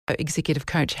Executive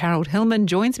Coach Harold Hillman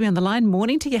joins me on the line.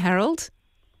 Morning to you, Harold.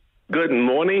 Good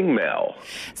morning, Mel.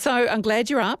 So I'm glad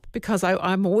you're up because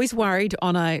I'm always worried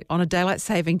on a daylight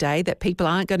saving day that people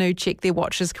aren't going to check their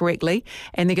watches correctly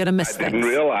and they're going to miss things. I didn't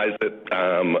realize it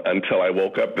until I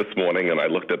woke up this morning and I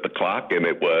looked at the clock and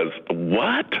it was,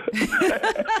 what?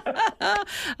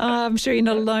 I'm sure you're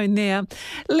not alone there.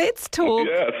 Let's talk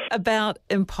about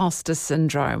imposter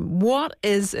syndrome. What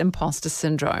is imposter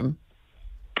syndrome?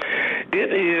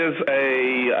 It is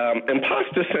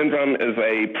imposter syndrome is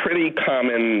a pretty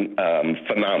common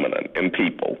phenomenon in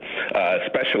people,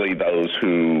 especially those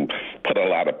who put a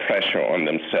lot of pressure on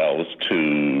themselves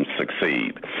to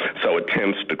succeed. So it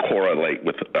tends to correlate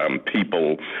with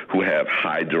people who have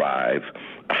high drive,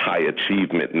 high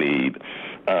achievement need,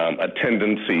 a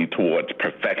tendency towards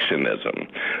perfectionism,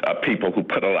 people who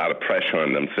put a lot of pressure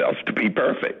on themselves to be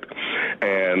perfect.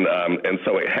 And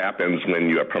so it happens when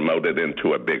you're promoted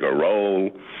into a bigger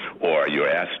role or you're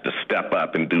asked to step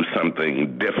up and do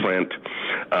something different.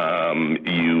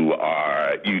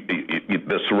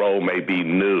 This role may be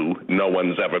new. No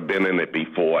one's ever been in it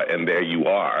before, and there you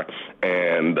are.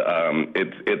 And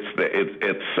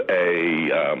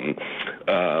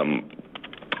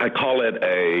I call it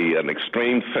an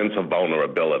extreme sense of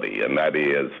vulnerability, and that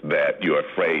is that you're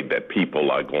afraid that people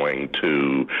are going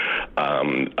to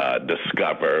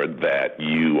discover that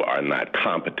you are not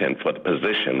competent for the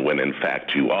position when in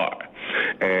fact you are.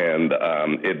 And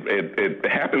it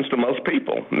happens to most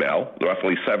people, Mel.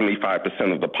 Roughly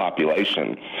 75% of the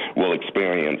population will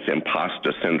experience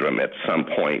imposter syndrome at some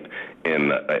point in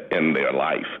their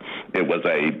life. It was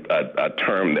a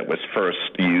term that was first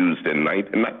used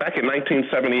back in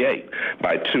 1978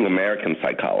 by two American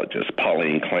psychologists,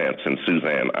 Pauline Clance and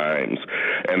Suzanne Imes.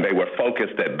 And they were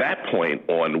focused at that point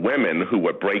on women who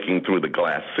were breaking through the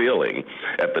glass ceiling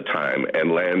at the time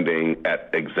and landing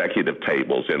at executive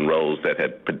tables in roles that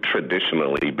had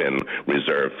traditionally been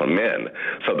reserved for men.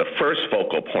 So the first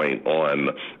focal point on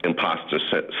imposter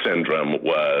syndrome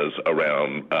was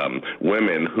around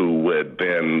women who would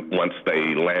then, once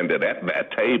they landed at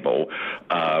that table,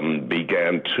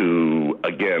 began to,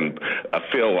 again,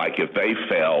 feel like if they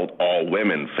failed, all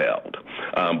women failed.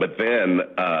 But then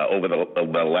over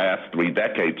the last 3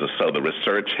 decades or so, the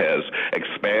research has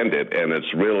expanded, and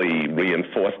it's really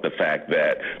reinforced the fact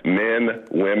that men,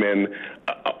 women,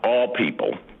 all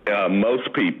people,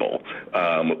 most people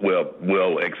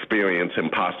will experience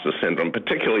imposter syndrome,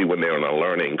 particularly when they're on a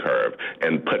learning curve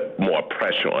and put more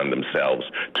pressure on themselves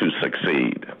to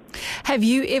succeed. Have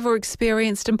you ever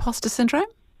experienced imposter syndrome?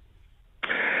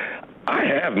 I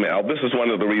have, Mel. This is one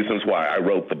of the reasons why I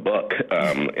wrote the book,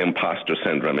 Impostor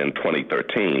Syndrome, in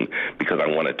 2013, because I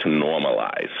wanted to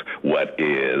normalize what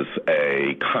is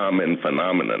a common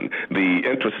phenomenon. The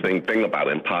interesting thing about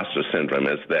imposter syndrome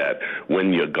is that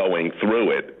when you're going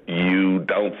through it, you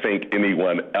don't think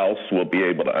anyone else will be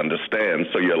able to understand,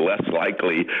 so you're less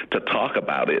likely to talk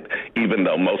about it, even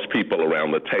though most people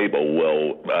around the table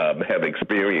will have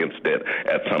experienced it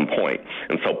at some point.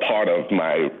 And so part of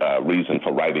my reason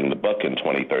for writing the book in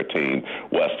 2013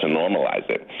 was to normalize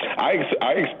it.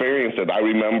 I experienced it. I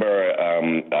remember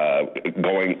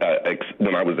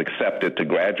when I was accepted to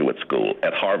graduate school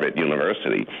at Harvard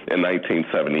University in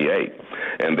 1978,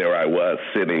 and there I was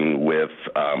sitting with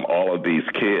all of these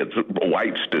kids,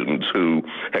 white students who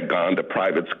had gone to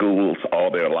private schools all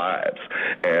their lives.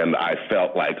 And I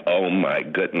felt like, oh my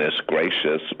goodness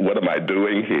gracious, what am I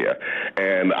doing here?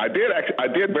 And I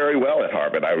did very well at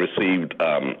Harvard. I received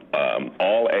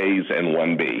all A's and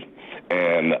 1 B.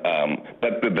 And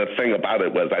but the thing about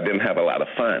it was I didn't have a lot of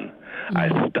fun. I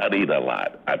studied a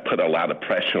lot. I put a lot of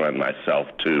pressure on myself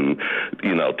to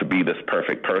be this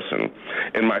perfect person.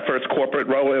 In my first corporate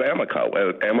role at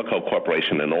Amoco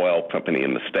Corporation, an oil company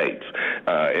in the States,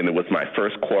 and it was my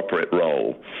first corporate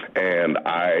role, and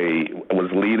I was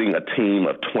leading a team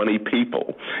of 20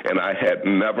 people, and I had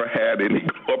never had any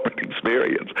corporate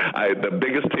experience. The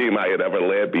biggest team I had ever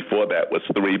led before that was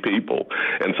 3 people,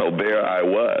 and so there I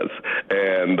was,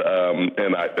 and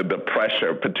the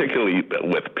pressure, particularly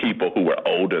with people who were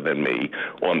older than me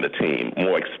on the team,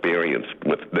 more experienced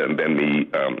than me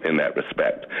in that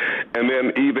respect. And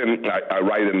then even I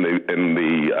write in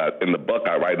the book,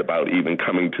 I write about even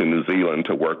coming to New Zealand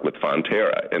to work with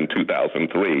Fonterra in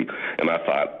 2003, and I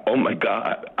thought, oh my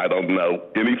God, I don't know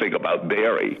anything about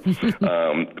dairy. This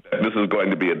is going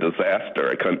to be a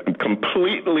disaster.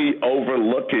 Completely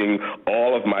overlooking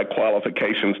all of my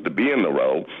qualifications to be in the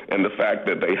role, and the fact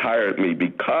that they hired me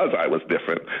because I was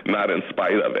different, not in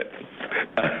spite of it.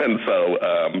 And so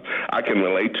I can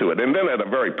relate to it. And then at a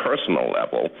very personal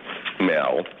level,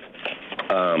 Mel,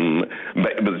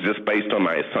 But it was just based on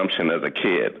my assumption as a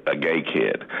kid, a gay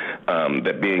kid,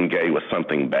 that being gay was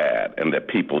something bad and that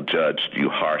people judged you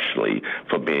harshly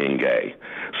for being gay.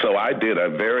 So I did a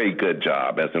very good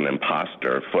job as an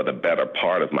imposter for the better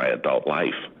part of my adult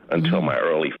life until my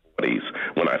early 40s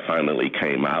when I finally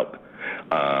came out.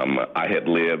 I had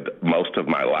lived most of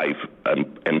my life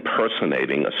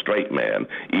impersonating a straight man,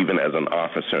 even as an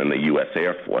officer in the U.S.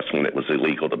 Air Force when it was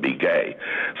illegal to be gay.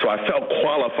 So I felt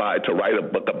qualified to write a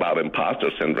book about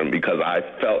imposter syndrome because I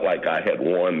felt like I had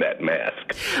worn that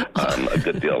mask a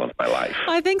good deal of my life.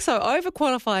 I think so.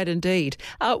 Overqualified indeed.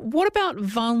 What about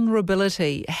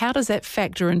vulnerability? How does that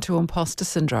factor into imposter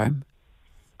syndrome?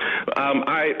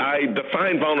 I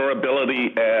define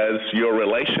vulnerability as your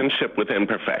relationship with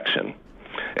imperfection.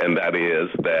 And that is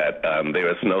that there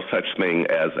is no such thing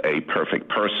as a perfect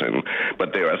person,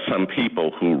 but there are some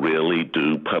people who really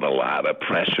do put a lot of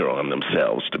pressure on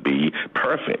themselves to be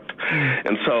perfect.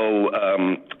 And so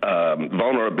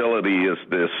vulnerability is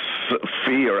this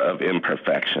fear of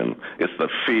imperfection. It's the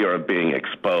fear of being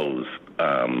exposed.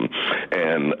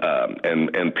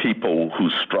 And people who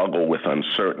struggle with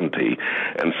uncertainty.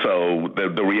 And so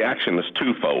the reaction is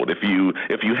twofold. If you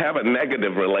have a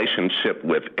negative relationship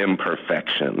with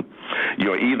imperfection,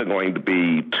 you're either going to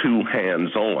be too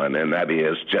hands-on, and that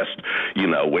is just,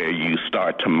 where you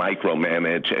start to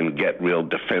micromanage and get real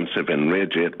defensive and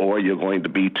rigid, or you're going to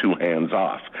be too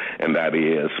hands-off, and that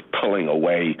is pulling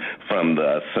away from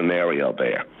the scenario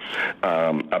there.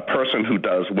 A person who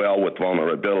does well with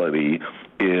vulnerability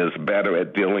is better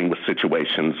at dealing with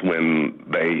situations when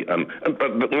they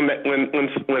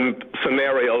when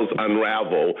scenarios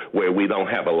unravel where we don't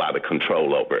have a lot of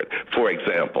control over it. For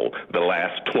example, the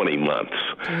last 20 months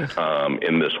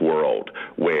in this world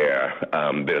where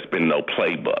there's been no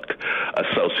playbook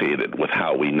associated with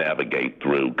how we navigate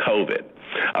through COVID.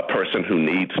 A person who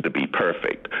needs to be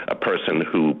perfect, a person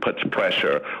who puts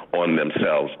pressure on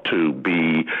themselves to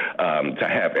be, to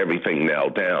have everything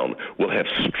nailed down, will have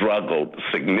struggled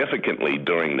significantly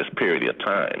during this period of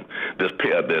time.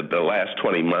 The last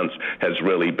 20 months has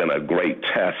really been a great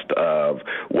test of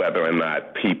whether or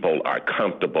not people are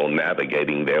comfortable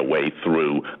navigating their way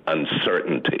through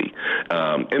uncertainty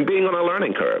and being on a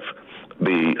learning curve.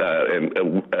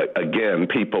 Again,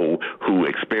 people who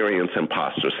experience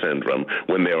imposter syndrome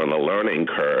when they're on a learning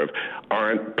curve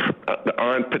aren't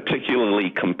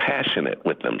particularly compassionate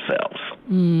with themselves.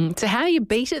 So how do you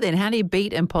beat it then? How do you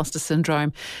beat imposter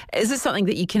syndrome? Is it something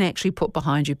that you can actually put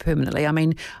behind you permanently? I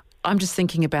mean, I'm just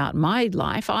thinking about my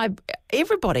life.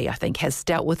 Everybody, I think, has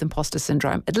dealt with imposter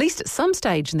syndrome, at least at some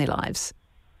stage in their lives.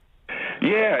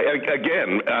 Yeah,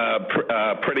 again,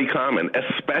 pretty common,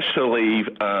 especially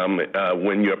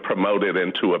when you're promoted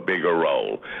into a bigger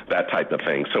role, that type of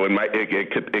thing. So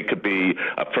it could be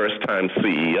a first-time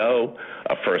CEO,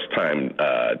 a first-time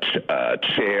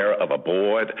chair of a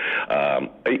board,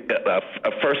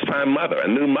 a first-time mother, a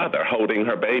new mother holding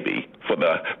her baby for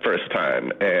the first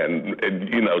time, and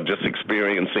just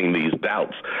experiencing these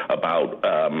doubts about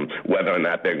whether or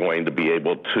not they're going to be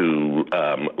able to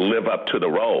live up to the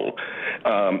role.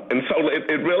 And so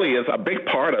it really is, a big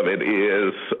part of it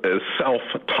is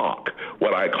self-talk,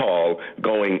 what I call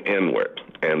going inward,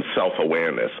 and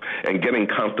self-awareness, and getting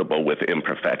comfortable with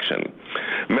imperfection.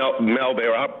 Mel,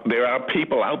 there are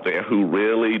people out there who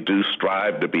really do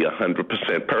strive to be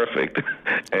 100% perfect,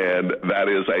 and that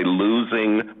is a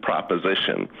losing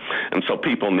proposition. And so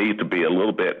people need to be a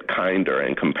little bit kinder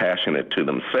and compassionate to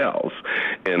themselves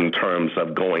in terms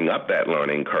of going up that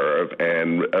learning curve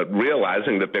and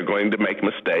realizing that they're going to make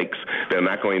mistakes, they're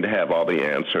not going to have all the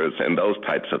answers, and those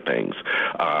types of things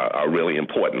are really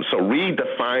important. So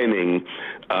redefining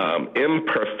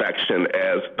imperfection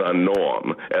as the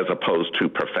norm as opposed to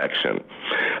perfection.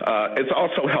 It's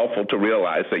also helpful to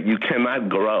realize that you cannot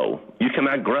grow. You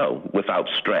cannot grow without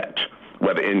stretch.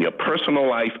 Whether in your personal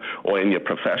life or in your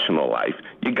professional life,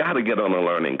 you got to get on a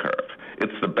learning curve.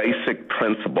 It's the basic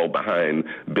principle behind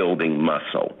building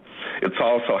muscle. It's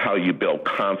also how you build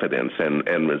confidence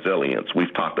and resilience.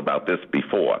 We've talked about this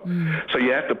before. So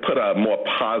you have to put a more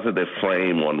positive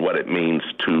frame on what it means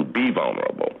to be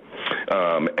vulnerable.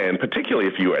 And particularly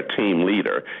if you're a team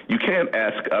leader, you can't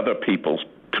ask other people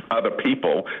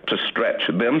to stretch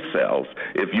themselves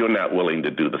if you're not willing to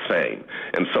do the same.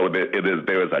 And so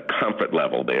there is a comfort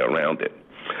level there around it.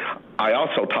 I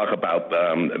also talk about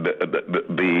the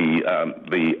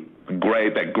gray,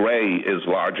 that gray is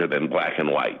larger than black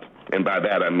and white. And by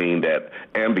that I mean that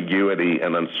ambiguity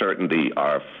and uncertainty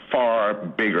are far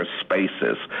bigger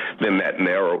spaces than that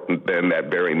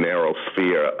very narrow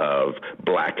sphere of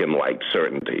black and white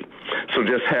certainty. So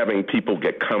just having people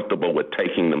get comfortable with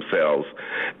taking themselves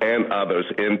and others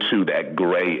into that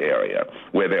gray area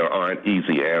where there aren't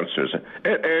easy answers,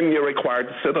 and you're required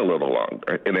to sit a little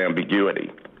longer in ambiguity.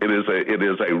 It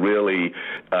is a really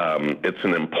it's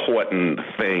an important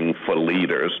thing for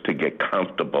leaders to get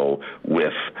comfortable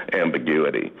with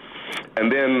ambiguity.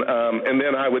 And then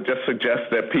I would just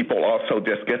suggest that people also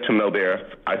just get to know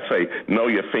know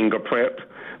your fingerprint.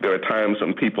 There are times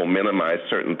when people minimize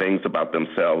certain things about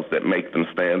themselves that make them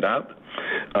stand out.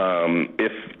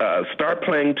 Start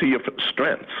playing to your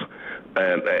strengths.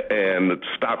 And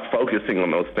stop focusing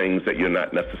on those things that you're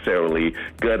not necessarily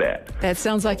good at. That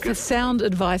sounds like sound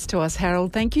advice to us,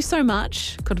 Harold. Thank you so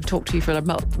much. Could have talked to you for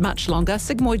much longer.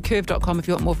 Sigmoidcurve.com if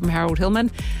you want more from Harold Hillman.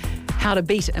 How to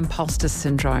beat imposter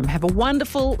syndrome. Have a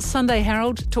wonderful Sunday,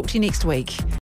 Harold. Talk to you next week.